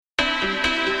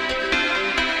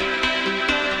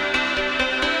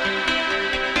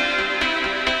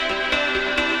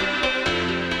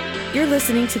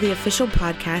listening to the official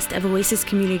podcast of Oasis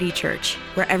Community Church,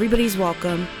 where everybody's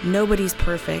welcome, nobody's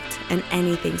perfect, and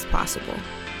anything's possible.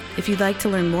 If you'd like to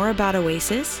learn more about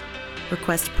Oasis,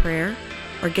 request prayer,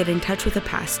 or get in touch with a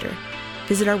pastor,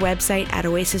 visit our website at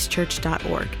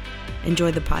oasischurch.org. Enjoy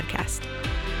the podcast.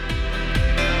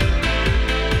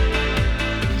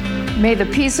 May the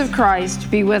peace of Christ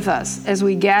be with us as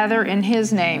we gather in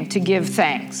His name to give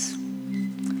thanks.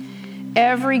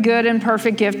 Every good and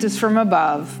perfect gift is from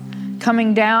above,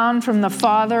 coming down from the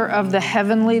Father of the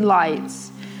heavenly lights,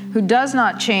 who does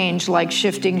not change like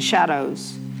shifting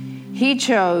shadows. He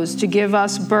chose to give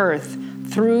us birth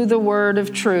through the word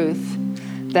of truth,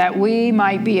 that we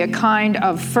might be a kind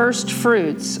of first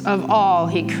fruits of all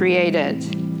He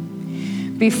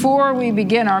created. Before we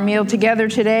begin our meal together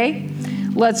today,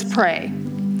 let's pray.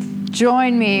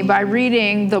 Join me by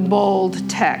reading the bold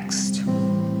text.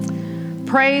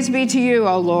 Praise be to you,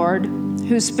 O Lord,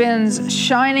 who spins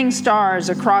shining stars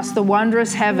across the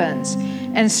wondrous heavens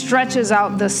and stretches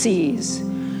out the seas,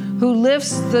 who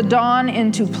lifts the dawn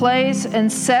into place and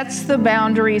sets the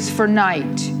boundaries for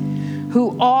night,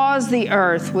 who awes the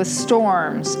earth with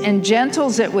storms and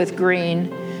gentles it with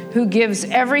green, who gives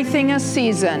everything a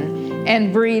season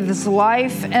and breathes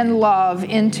life and love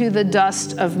into the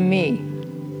dust of me.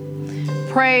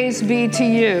 Praise be to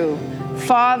you,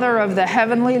 Father of the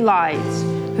heavenly lights,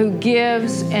 who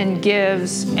gives and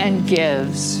gives and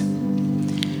gives.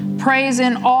 Praise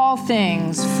in all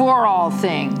things, for all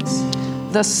things,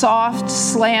 the soft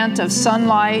slant of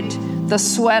sunlight, the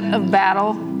sweat of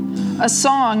battle, a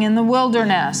song in the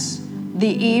wilderness, the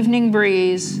evening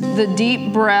breeze, the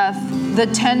deep breath, the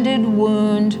tended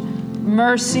wound,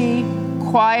 mercy,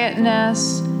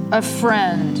 quietness, a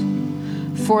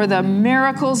friend, for the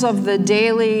miracles of the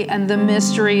daily and the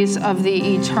mysteries of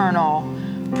the eternal.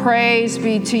 Praise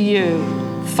be to you,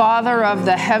 Father of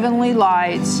the heavenly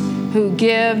lights, who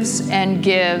gives and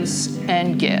gives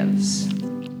and gives.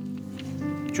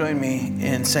 Join me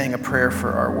in saying a prayer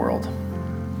for our world.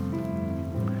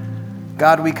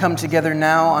 God, we come together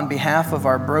now on behalf of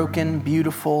our broken,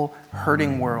 beautiful,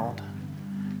 hurting world.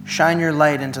 Shine your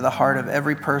light into the heart of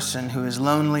every person who is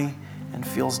lonely and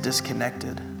feels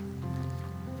disconnected.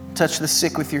 Touch the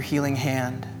sick with your healing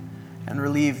hand and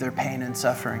relieve their pain and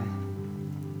suffering.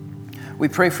 We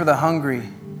pray for the hungry,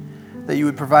 that you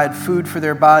would provide food for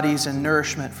their bodies and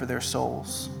nourishment for their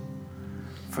souls.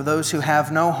 For those who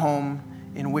have no home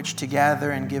in which to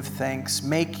gather and give thanks,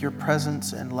 make your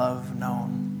presence and love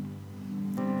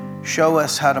known. Show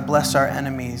us how to bless our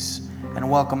enemies and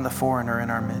welcome the foreigner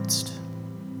in our midst.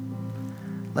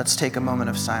 Let's take a moment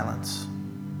of silence.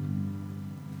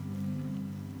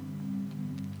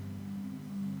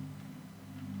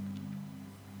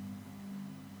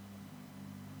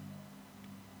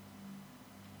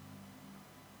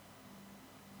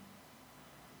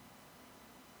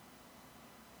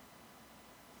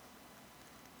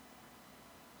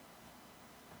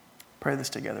 Pray this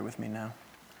together with me now.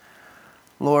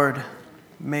 Lord,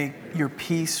 may your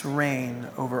peace reign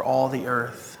over all the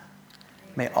earth.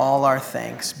 May all our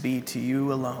thanks be to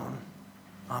you alone.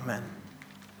 Amen.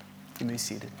 You may be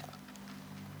seated.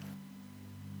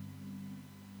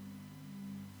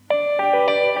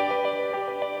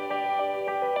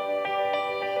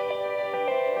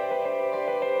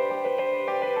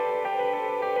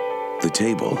 The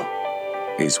table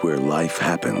is where life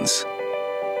happens.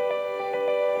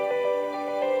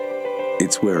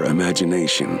 It's where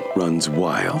imagination runs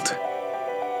wild,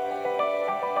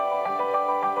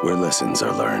 where lessons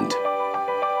are learned,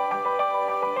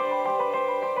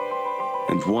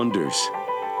 and wonders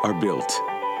are built.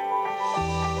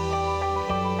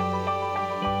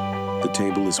 The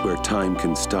table is where time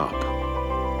can stop,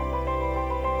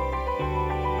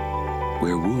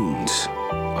 where wounds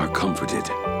are comforted,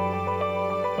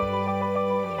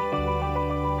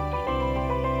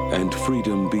 and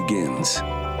freedom begins.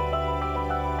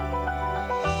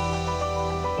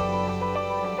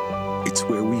 It's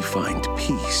where we find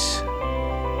peace.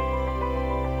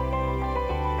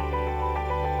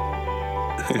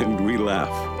 And we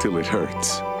laugh till it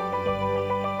hurts.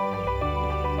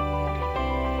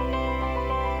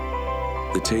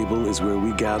 The table is where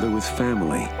we gather with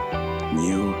family,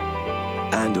 new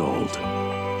and old,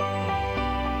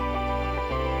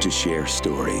 to share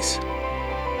stories,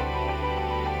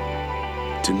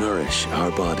 to nourish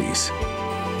our bodies,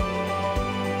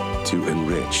 to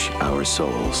enrich our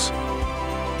souls.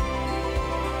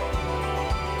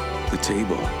 The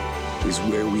table is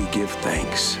where we give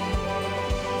thanks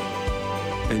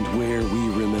and where we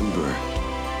remember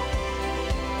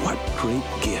what great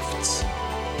gifts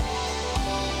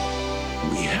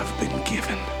we have been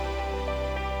given.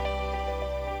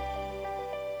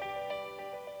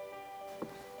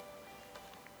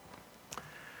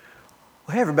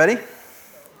 Well, hey, everybody.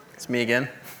 It's me again.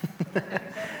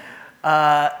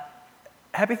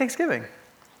 Happy Thanksgiving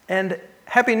and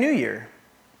Happy New Year.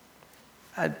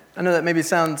 I know that maybe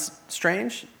sounds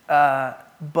strange,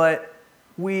 but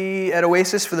we at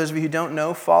Oasis, for those of you who don't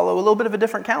know, follow a little bit of a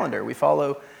different calendar. We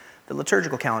follow the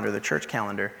liturgical calendar, the church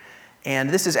calendar. And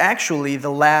this is actually the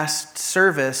last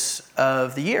service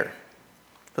of the year.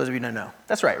 For those of you who don't know.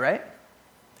 That's right?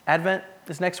 Advent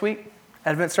is next week?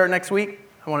 Advent start next week?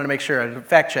 I wanted to make sure.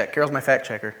 Fact check. Carol's my fact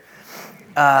checker.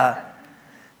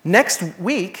 Next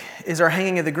week is our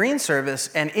Hanging of the Green service,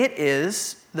 and it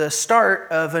is the start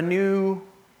of a new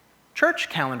church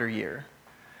calendar year.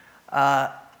 And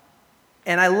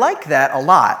I like that a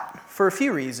lot for a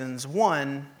few reasons.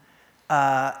 One,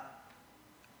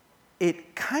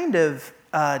 it kind of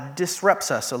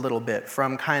disrupts us a little bit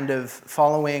from kind of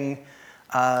following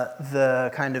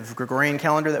the kind of Gregorian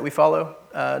calendar that we follow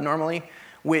normally,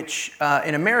 which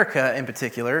in America in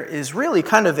particular is really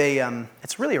kind of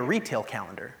it's really a retail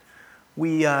calendar.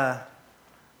 We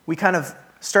kind of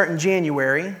start in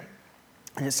January,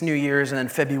 and it's New Year's, and then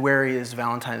February is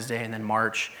Valentine's Day, and then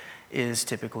March is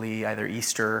typically either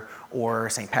Easter or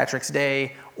St. Patrick's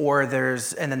Day, or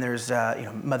there's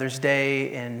Mother's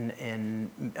Day in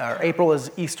April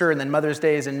is Easter, and then Mother's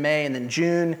Day is in May, and then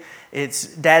June it's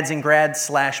Dads and Grads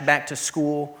 / back to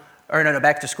school.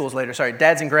 Back to school is later. Sorry,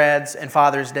 Dads and Grads and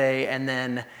Father's Day, and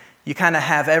then you kind of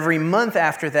have every month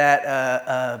after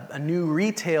that a new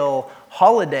retail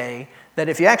holiday that,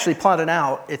 if you actually plot it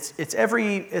out, it's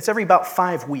every about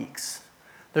 5 weeks.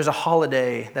 There's a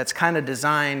holiday that's kind of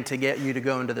designed to get you to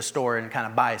go into the store and kind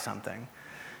of buy something,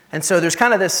 and so there's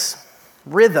kind of this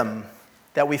rhythm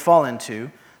that we fall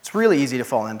into. It's really easy to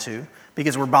fall into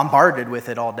because we're bombarded with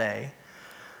it all day.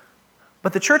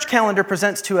 But the church calendar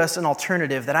presents to us an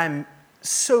alternative that I'm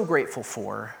so grateful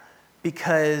for,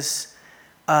 because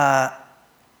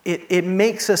it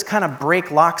makes us kind of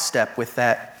break lockstep with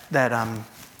that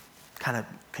kind of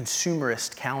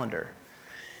consumerist calendar.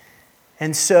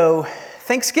 And so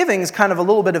Thanksgiving is kind of a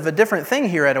little bit of a different thing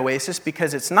here at Oasis,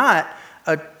 because it's not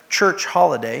a church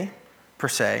holiday per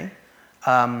se.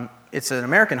 It's an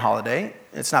American holiday.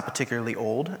 It's not particularly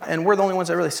old, and we're the only ones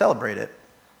that really celebrate it.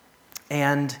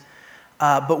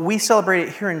 But we celebrate it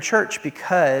here in church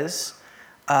because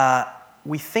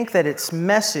we think that its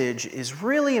message is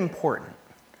really important.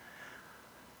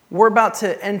 We're about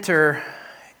to enter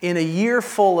in a year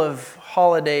full of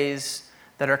holidays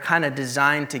that are kind of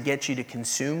designed to get you to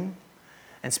consume,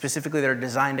 and specifically that are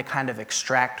designed to kind of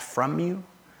extract from you.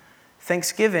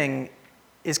 Thanksgiving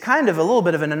is kind of a little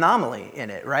bit of an anomaly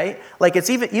in it, right? Like, it's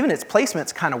even its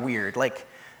placement's kind of weird. Like,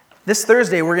 this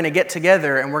Thursday, we're going to get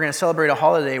together and we're going to celebrate a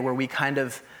holiday where we kind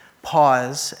of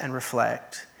pause and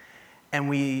reflect, and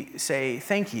we say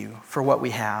thank you for what we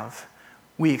have.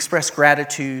 We express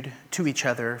gratitude to each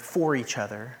other, for each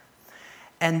other,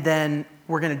 and then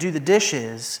we're going to do the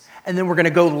dishes, and then we're going to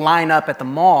go line up at the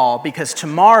mall, because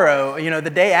tomorrow,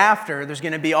 the day after, there's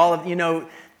going to be all of,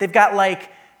 they've got like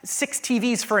 6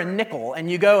 TVs for a nickel, and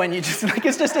you go and you just, like,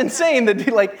 it's just insane to be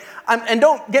like, and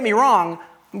don't get me wrong,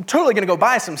 I'm totally going to go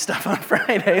buy some stuff on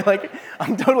Friday. Like,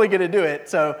 I'm totally going to do it.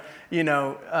 So,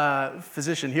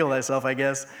 physician, heal thyself, I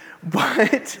guess.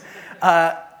 But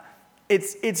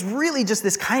it's really just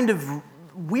this kind of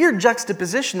weird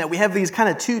juxtaposition that we have these kind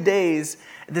of 2 days,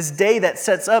 this day that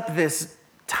sets up this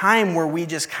time where we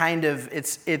just kind of,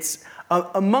 it's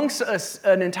amongst us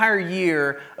an entire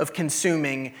year of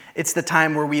consuming. It's the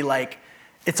time where we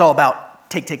it's all about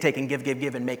take, and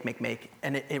give, and make.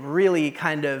 And it really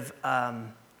kind of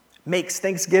makes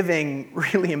Thanksgiving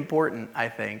really important, I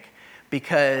think,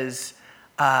 because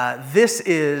this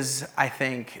is, I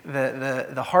think,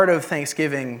 the heart of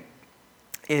Thanksgiving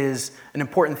is an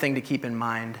important thing to keep in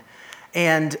mind.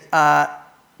 And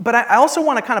but I also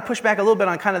want to kind of push back a little bit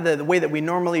on kind of the way that we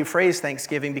normally phrase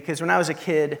Thanksgiving, because when I was a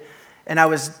kid and I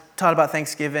was taught about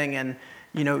Thanksgiving, and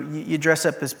you dress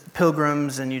up as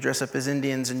pilgrims and you dress up as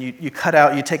Indians, and you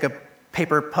take a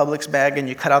paper Publix bag and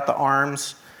you cut out the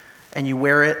arms and you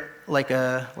wear it like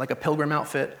a pilgrim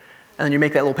outfit, and then you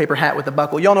make that little paper hat with the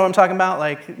buckle. Y'all know what I'm talking about?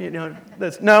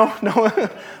 That's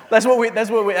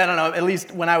what we, I don't know, at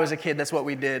least when I was a kid, that's what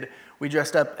we did. We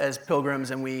dressed up as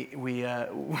pilgrims, and we had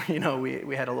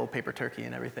a little paper turkey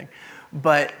and everything.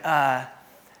 But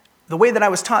the way that I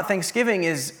was taught Thanksgiving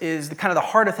is the kind of the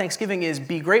heart of Thanksgiving is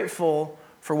be grateful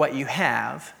for what you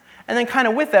have. And then kind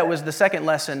of with that was the second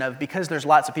lesson of, because there's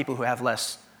lots of people who have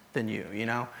less than you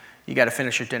got to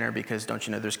finish your dinner, because don't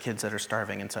you know there's kids that are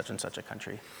starving in such and such a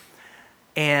country.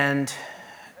 And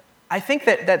I think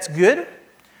that's good,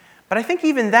 but I think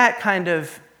even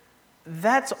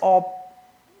that's all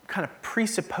kind of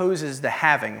presupposes the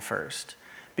having first.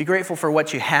 Be grateful for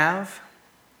what you have.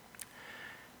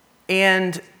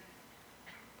 And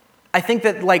I think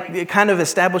that it kind of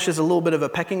establishes a little bit of a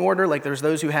pecking order, like there's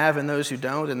those who have and those who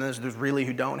don't, and there's really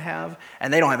who don't have,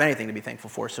 and they don't have anything to be thankful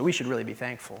for, so we should really be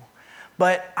thankful.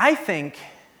 But I think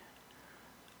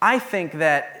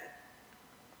that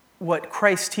what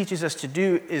Christ teaches us to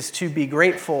do is to be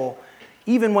grateful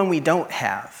even when we don't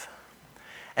have.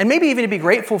 And maybe even to be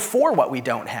grateful for what we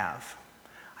don't have.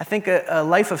 I think a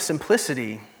life of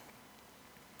simplicity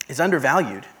is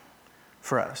undervalued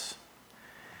for us.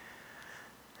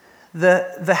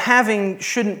 The having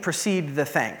shouldn't precede the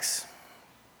thanks.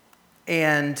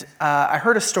 And I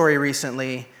heard a story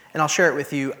recently, and I'll share it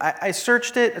with you. I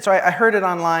searched it, so I heard it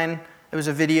online. It was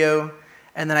a video,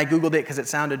 and then I Googled it because it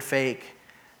sounded fake.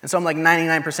 And so I'm like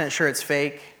 99% sure it's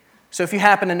fake. So if you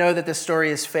happen to know that this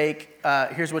story is fake,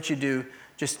 here's what you do.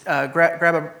 Just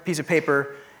grab a piece of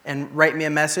paper and write me a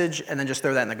message, and then just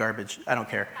throw that in the garbage. I don't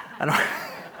care.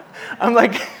 I'm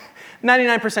like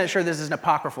 99% sure this is an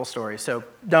apocryphal story, so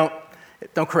don't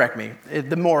correct me.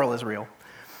 The moral is real.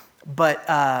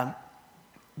 But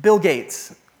Bill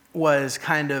Gates was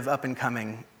kind of up and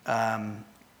coming, and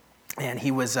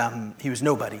he was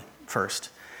nobody first.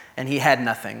 And he had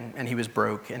nothing, and he was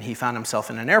broke, and he found himself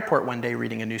in an airport one day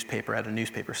reading a newspaper at a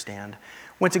newspaper stand.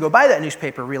 Went to go buy that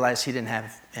newspaper, realized he didn't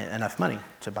have enough money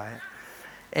to buy it.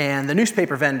 And the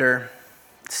newspaper vendor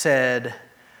said,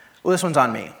 well, this one's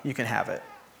on me. You can have it.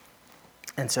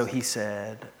 And so he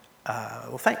said,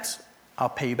 well, thanks. I'll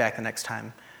pay you back the next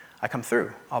time I come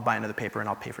through. I'll buy another paper, and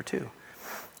I'll pay for two.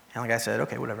 And the guy said,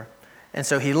 okay, whatever. And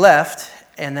so he left,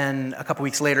 and then a couple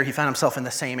weeks later, he found himself in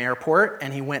the same airport,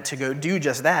 and he went to go do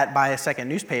just that, buy a second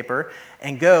newspaper,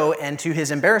 and to his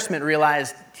embarrassment,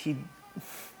 realized he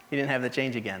didn't have the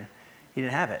change again. He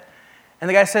didn't have it. And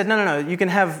the guy said, no, you can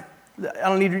have, I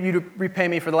don't need you to repay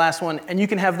me for the last one, and you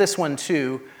can have this one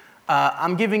too.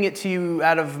 I'm giving it to you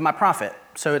out of my profit,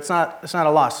 so it's not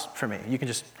a loss for me. You can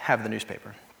just have the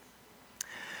newspaper.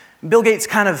 Bill Gates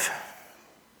kind of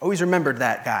always remembered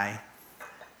that guy.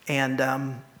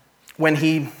 And when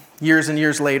he, years and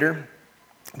years later,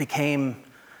 became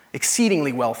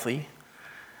exceedingly wealthy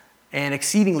and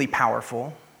exceedingly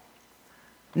powerful,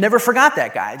 never forgot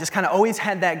that guy. Just kind of always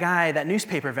had that guy, that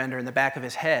newspaper vendor, in the back of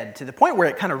his head, to the point where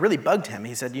it kind of really bugged him.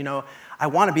 He said, I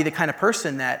want to be the kind of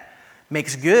person that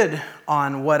makes good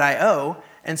on what I owe.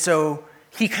 And so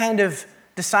he kind of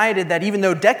decided that even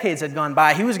though decades had gone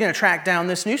by, he was going to track down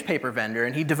this newspaper vendor,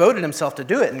 and he devoted himself to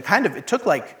do it. And it took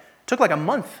like a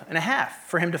month and a half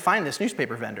for him to find this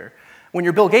newspaper vendor. When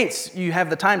you're Bill Gates, you have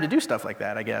the time to do stuff like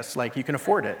that, I guess. Like, you can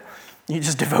afford it. You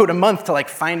just devote a month to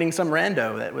finding some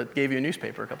rando that gave you a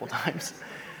newspaper a couple times.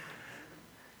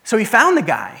 So he found the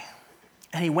guy,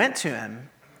 and he went to him,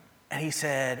 and he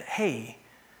said, hey,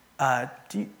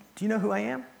 do you know who I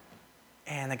am?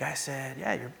 And the guy said,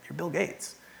 yeah, you're Bill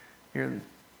Gates. You're the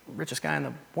richest guy in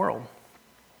the world.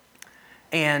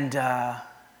 And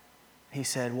he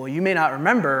said, well, you may not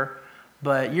remember,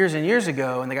 but years and years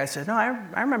ago, and the guy said, no,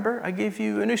 I remember. I gave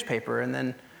you a newspaper, and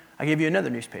then I gave you another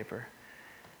newspaper.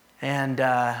 And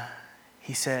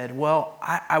he said, well,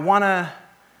 I want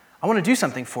to do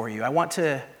something for you. I want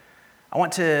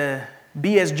to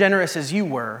be as generous as you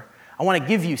were. I want to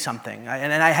give you something,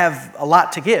 and I have a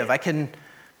lot to give. I can,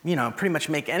 pretty much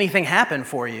make anything happen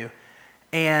for you.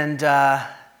 And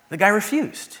the guy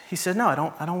refused. He said, no, I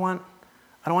don't want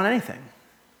anything.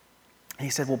 And he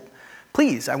said, well,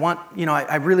 please, I want,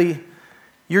 I really,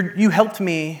 you helped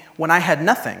me when I had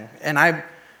nothing, and I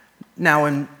now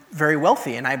am very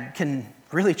wealthy, and I can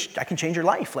change your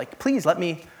life. Please let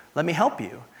me help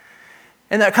you.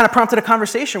 And that kind of prompted a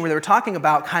conversation where they were talking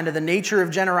about kind of the nature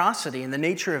of generosity and the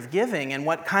nature of giving. And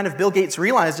what kind of Bill Gates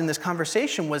realized in this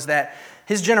conversation was that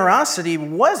his generosity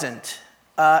wasn't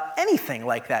anything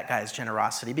like that guy's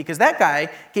generosity, because that guy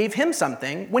gave him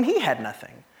something when he had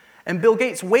nothing. And Bill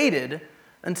Gates waited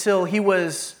until he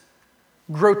was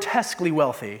grotesquely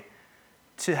wealthy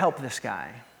to help this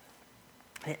guy.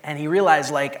 And he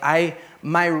realized,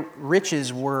 my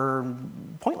riches were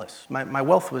pointless. My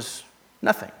wealth was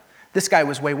nothing. This guy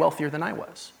was way wealthier than I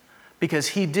was, because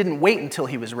he didn't wait until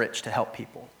he was rich to help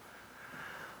people.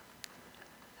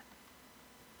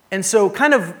 And so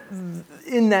kind of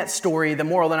in that story, the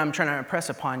moral that I'm trying to impress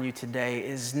upon you today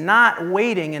is not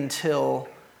waiting until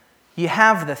you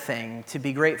have the thing to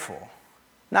be grateful.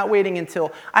 Not waiting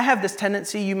until, I have this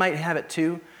tendency, you might have it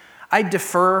too, I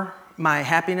defer my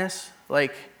happiness. I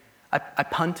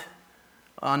punt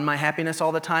on my happiness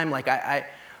all the time.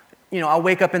 I'll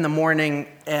wake up in the morning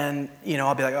and,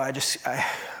 I'll be like, I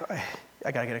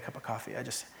gotta get a cup of coffee. I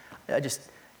just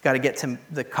got to get to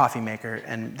the coffee maker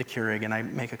and the Keurig, and I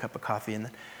make a cup of coffee, and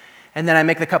then I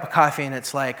make the cup of coffee, and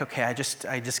it's like, okay, I just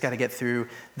got to get through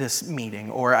this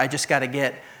meeting, or I just got to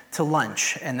get to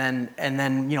lunch, and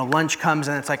then lunch comes,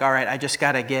 and it's like, all right, I just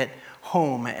got to get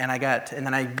home, and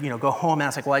then I go home, and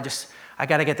it's like, well, I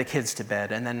got to get the kids to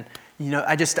bed, and then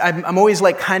I'm always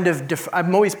like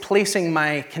I'm always placing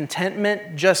my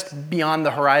contentment just beyond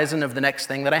the horizon of the next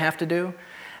thing that I have to do.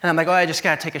 And I'm like, oh, I just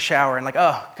got to take a shower. And like,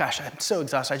 oh, gosh, I'm so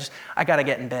exhausted. I got to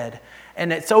get in bed.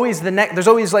 And it's always there's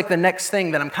always like the next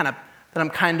thing that I'm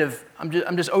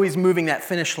just always moving that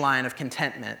finish line of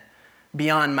contentment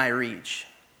beyond my reach.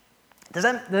 Does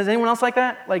anyone else like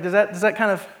that? Like, does that kind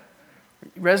of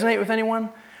resonate with anyone?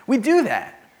 We do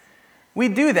that.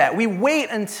 We wait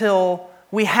until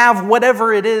we have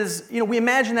whatever it is. We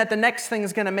imagine that the next thing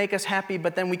is going to make us happy,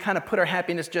 but then we kind of put our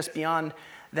happiness just beyond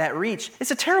that reach.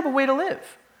 It's a terrible way to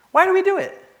live. Why do we do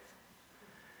it?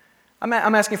 I'm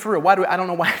asking for real. I don't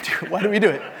know why I do it. Why do we do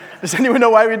it? Does anyone know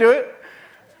why we do it?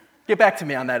 Get back to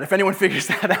me on that. If anyone figures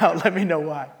that out, let me know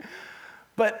why.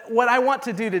 But what I want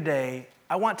to do today,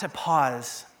 I want to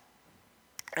pause,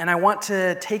 and I want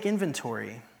to take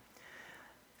inventory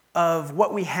of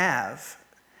what we have.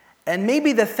 And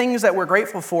maybe the things that we're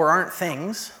grateful for aren't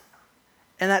things,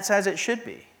 and that's as it should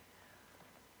be.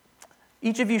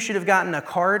 Each of you should have gotten a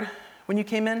card when you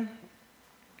came in.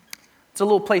 It's a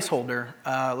little placeholder,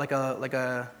 like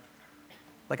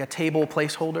a table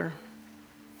placeholder.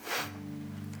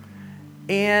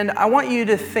 And I want you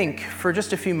to think for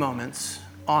just a few moments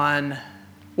on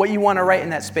what you want to write in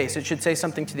that space. It should say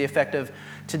something to the effect of,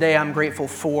 today I'm grateful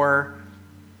for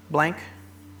blank.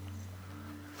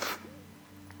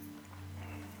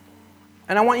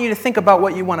 And I want you to think about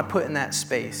what you want to put in that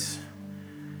space.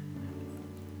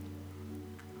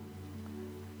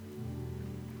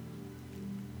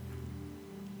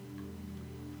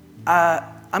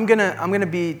 I'm gonna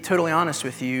be totally honest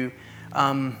with you.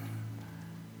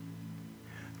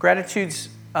 Gratitude's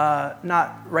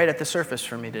not right at the surface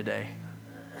for me today.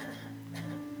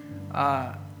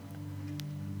 I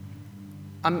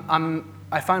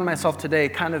find myself today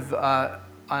kind of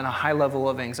on a high level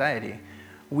of anxiety.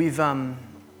 This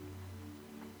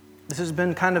has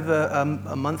been kind of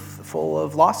a month full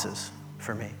of losses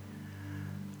for me.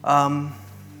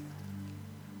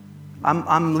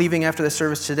 I'm leaving after the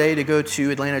service today to go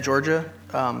to Atlanta, Georgia,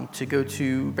 to go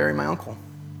to bury my uncle.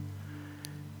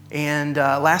 And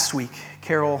last week,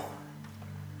 Carol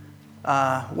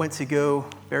went to go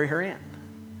bury her aunt.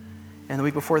 And the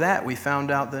week before that, we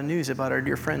found out the news about our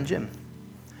dear friend Jim.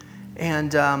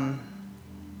 And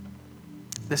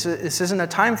this isn't a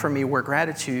time for me where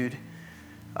gratitude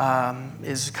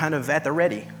is kind of at the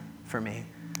ready for me.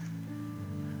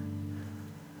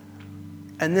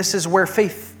 And this is where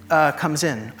faith comes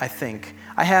in, I think.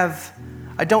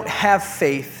 I don't have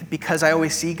faith because I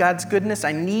always see God's goodness.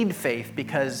 I need faith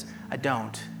because I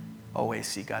don't always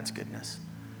see God's goodness.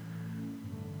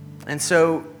 And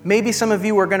so maybe some of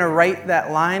you are going to write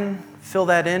that line, fill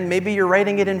that in. Maybe you're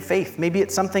writing it in faith. Maybe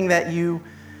it's something that you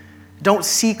don't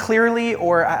see clearly,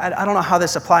 or I don't know how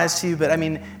this applies to you, but I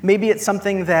mean, maybe it's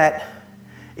something that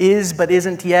is but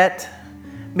isn't yet.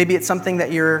 Maybe it's something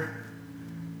that you're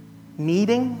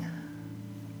needing,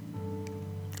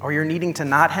 or you're needing to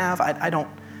not have. I don't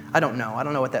know. I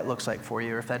don't know what that looks like for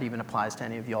you, or if that even applies to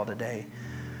any of y'all today.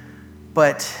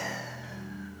 But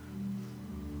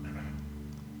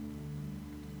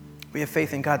we have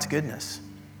faith in God's goodness.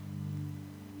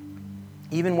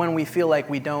 Even when we feel like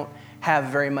we don't have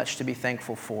very much to be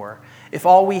thankful for. If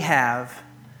all we have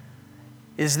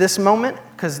is this moment,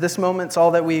 because this moment's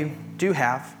all that we do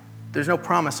have, there's no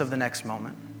promise of the next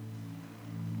moment.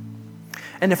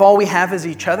 And if all we have is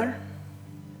each other,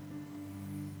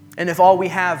 and if all we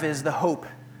have is the hope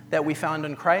that we found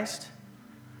in Christ,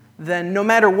 then no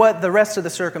matter what the rest of the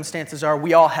circumstances are,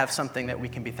 we all have something that we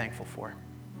can be thankful for.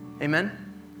 Amen?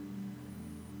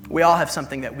 We all have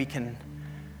something that we can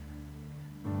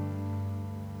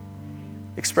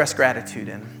express gratitude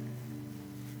in.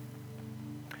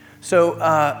 So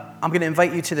I'm going to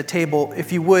invite you to the table.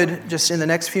 If you would, just in the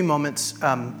next few moments,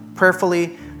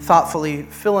 prayerfully, thoughtfully,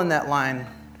 fill in that line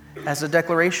as a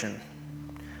declaration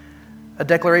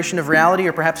of reality,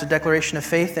 or perhaps a declaration of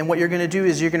faith. And what you're going to do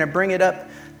is you're going to bring it up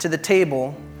to the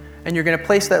table, and you're going to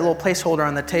place that little placeholder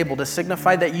on the table to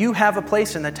signify that you have a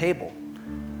place in the table.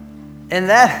 And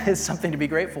that is something to be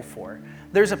grateful for.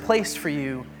 There's a place for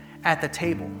you at the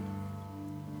table.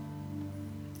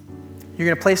 You're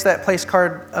going to place that place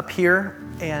card up here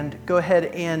and go ahead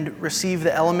and receive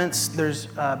the elements. There's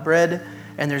bread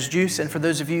and there's juice. And for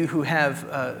those of you who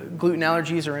have gluten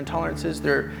allergies or intolerances,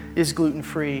 there is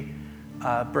gluten-free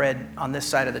bread on this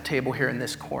side of the table here in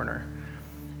this corner.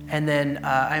 And then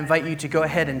I invite you to go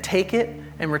ahead and take it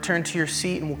and return to your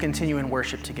seat, and we'll continue in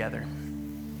worship together.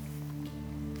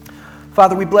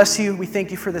 Father, we bless you. We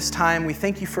thank you for this time. We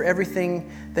thank you for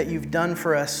everything that you've done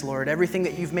for us, Lord, everything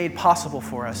that you've made possible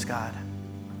for us, God.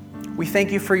 We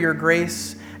thank you for your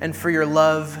grace and for your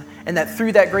love, and that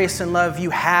through that grace and love, you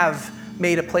have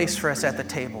made a place for us at the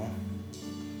table.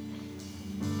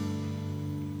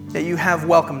 That you have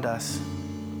welcomed us.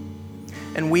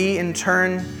 And we, in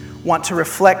turn, want to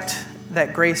reflect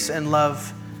that grace and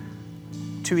love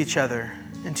to each other,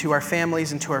 and to our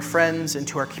families, and to our friends, and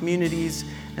to our communities,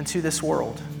 and to this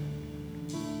world.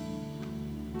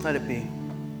 Let it be.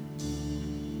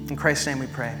 In Christ's name we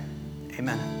pray.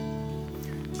 Amen.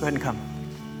 Go ahead and come.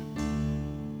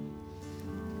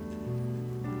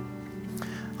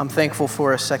 I'm thankful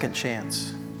for a second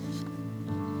chance.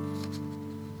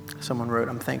 Someone wrote,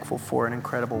 I'm thankful for an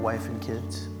incredible wife and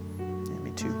kids. Yeah,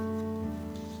 me too.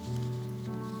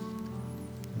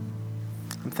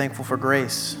 I'm thankful for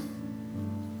grace.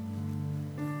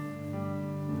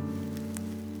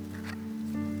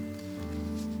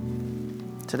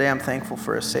 Today I'm thankful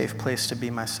for a safe place to be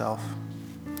myself.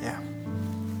 Yeah.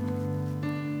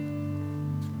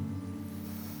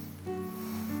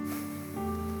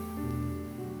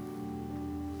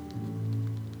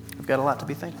 I've got a lot to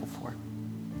be thankful for.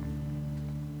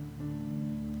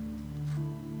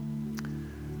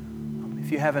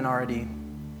 If you haven't already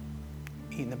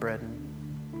eaten the bread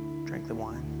and drank the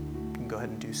wine, you can go ahead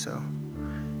and do so.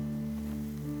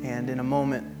 And in a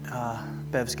moment,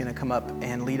 Bev's going to come up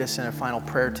and lead us in a final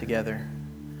prayer together.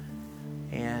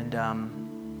 And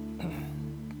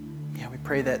we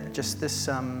pray that just this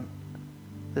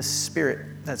spirit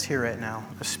that's here right now,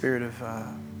 a spirit of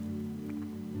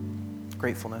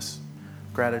gratefulness,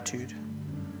 gratitude,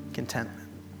 contentment,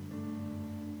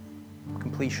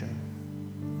 completion,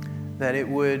 that it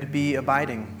would be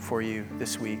abiding for you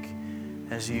this week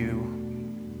as you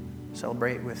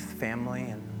celebrate with family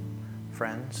and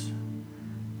friends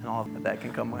and all that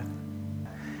can come with.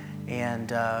 And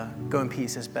go in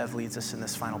peace as Bev leads us in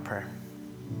this final prayer.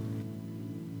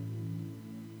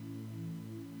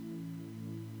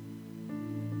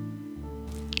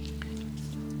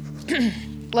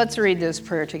 Let's read this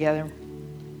prayer together.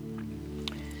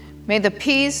 May the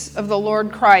peace of the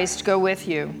Lord Christ go with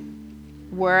you,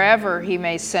 wherever he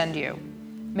may send you.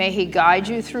 May he guide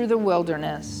you through the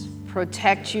wilderness,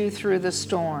 protect you through the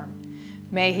storm.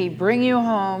 May he bring you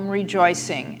home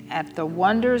rejoicing at the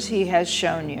wonders he has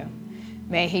shown you.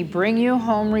 May he bring you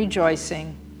home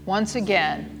rejoicing once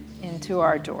again into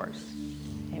our doors.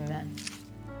 Amen.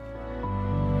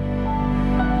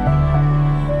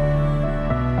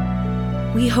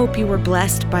 We hope you were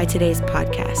blessed by today's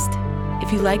podcast.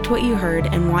 If you liked what you heard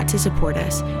and want to support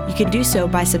us, you can do so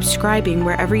by subscribing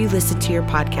wherever you listen to your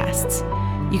podcasts.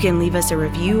 You can leave us a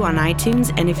review on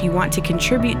iTunes, and if you want to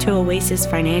contribute to Oasis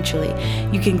financially,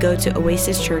 you can go to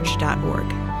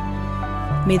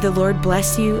oasischurch.org. May the Lord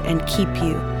bless you and keep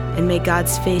you, and may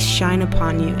God's face shine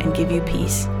upon you and give you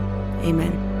peace.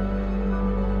 Amen.